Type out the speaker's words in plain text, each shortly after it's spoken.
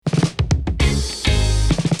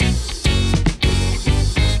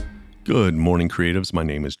Good morning, creatives. My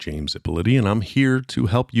name is James Ippoliti, and I'm here to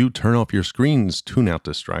help you turn off your screens, tune out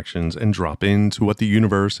distractions, and drop into what the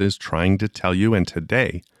universe is trying to tell you. And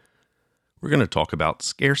today, we're going to talk about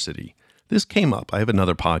scarcity. This came up. I have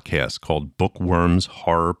another podcast called Bookworms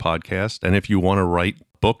Horror Podcast, and if you want to write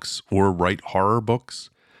books or write horror books,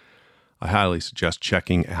 I highly suggest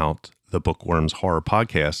checking out the Bookworms Horror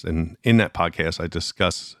Podcast. And in that podcast, I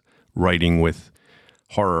discuss writing with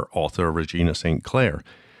horror author Regina St. Clair.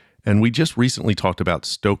 And we just recently talked about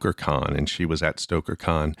StokerCon, and she was at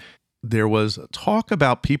StokerCon. There was talk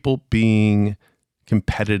about people being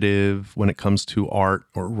competitive when it comes to art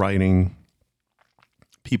or writing,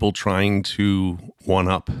 people trying to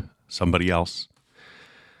one-up somebody else.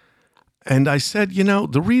 And I said,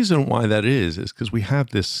 the reason why that is because we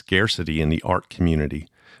have this scarcity in the art community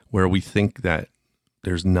where we think that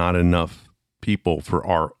there's not enough people for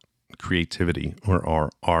our creativity or our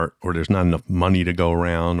art, or there's not enough money to go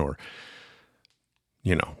around, or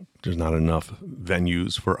there's not enough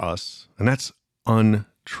venues for us. And that's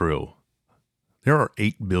untrue. There are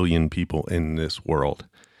 8 billion people in this world.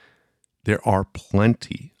 There are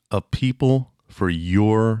plenty of people for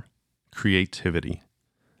your creativity,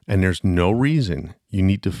 and there's no reason you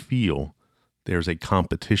need to feel there's a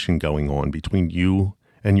competition going on between you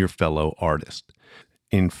and your fellow artist.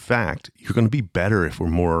 In fact, you're going to be better if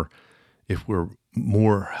we're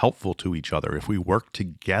more helpful to each other, if we work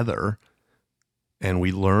together and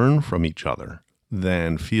we learn from each other,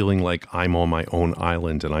 than feeling like I'm on my own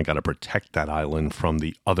island and I got to protect that island from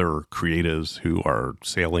the other creatives who are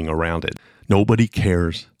sailing around it. Nobody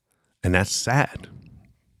cares, and that's sad,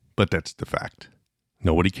 but that's the fact.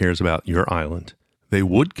 Nobody cares about your island. They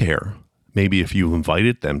would care maybe if you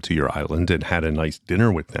invited them to your island and had a nice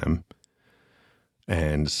dinner with them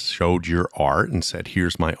and showed your art and said,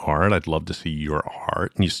 here's my art, I'd love to see your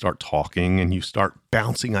art. And you start talking and you start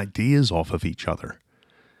bouncing ideas off of each other.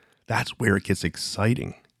 That's where it gets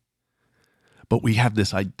exciting. But we have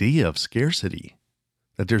this idea of scarcity,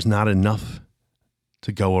 that there's not enough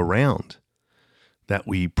to go around, that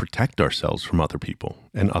we protect ourselves from other people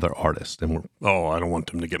and other artists. And I don't want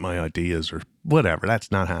them to get my ideas or whatever.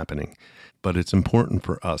 That's not happening. But it's important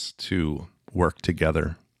for us to work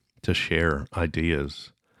together to share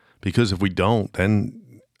ideas, because if we don't,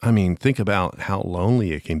 then, think about how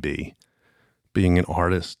lonely it can be being an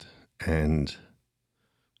artist and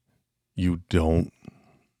you don't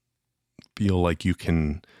feel like you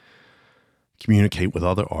can communicate with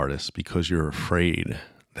other artists because you're afraid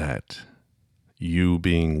that you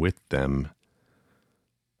being with them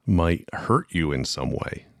might hurt you in some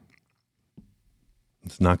way.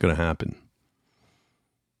 It's not going to happen.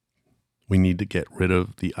 We need to get rid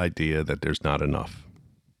of the idea that there's not enough.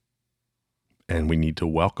 And we need to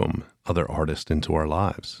welcome other artists into our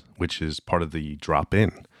lives, which is part of the drop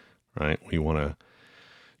in, right? We want to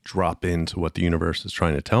drop into what the universe is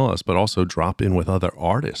trying to tell us, but also drop in with other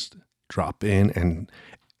artists. Drop in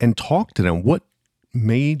and talk to them. What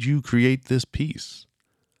made you create this piece?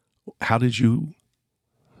 How did you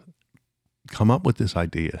come up with this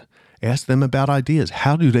idea? Ask them about ideas.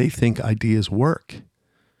 How do they think ideas work?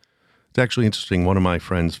 It's actually interesting. One of my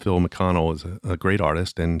friends, Phil McConnell, is a great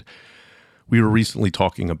artist, and we were recently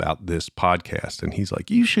talking about this podcast, and he's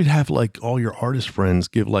like, you should have all your artist friends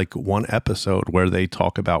give one episode where they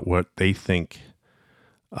talk about what they think,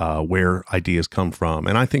 where ideas come from.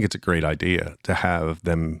 And I think it's a great idea to have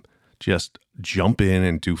them just jump in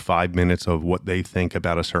and do 5 minutes of what they think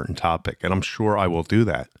about a certain topic. And I'm sure I will do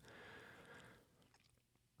that.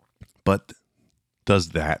 But does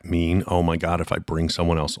that mean, oh my God, if I bring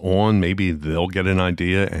someone else on, maybe they'll get an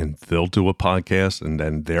idea and they'll do a podcast and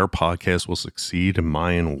then their podcast will succeed and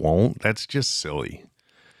mine won't? That's just silly.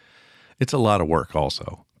 It's a lot of work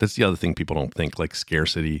also. That's the other thing people don't think,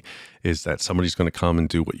 scarcity, is that somebody's going to come and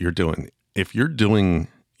do what you're doing. If you're doing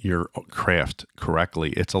your craft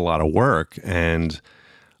correctly, it's a lot of work. And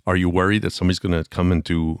are you worried that somebody's going to come and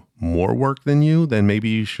do more work than you? Then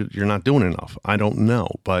maybe you're not doing enough. I don't know,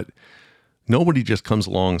 but nobody just comes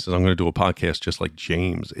along and says, I'm going to do a podcast just like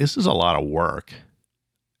James. This is a lot of work.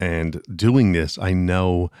 And doing this, I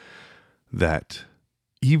know that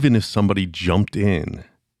even if somebody jumped in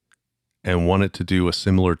and wanted to do a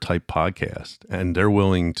similar type podcast and they're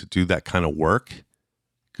willing to do that kind of work,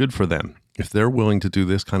 good for them. If they're willing to do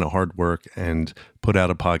this kind of hard work and put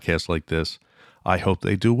out a podcast like this, I hope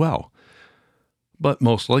they do well. But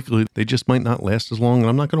most likely, they just might not last as long, and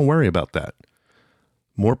I'm not going to worry about that.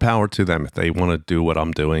 More power to them if they want to do what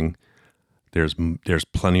I'm doing. There's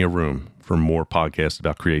plenty of room for more podcasts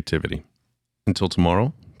about creativity. Until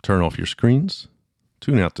tomorrow, turn off your screens,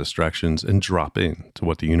 tune out distractions, and drop in to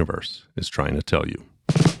what the universe is trying to tell you.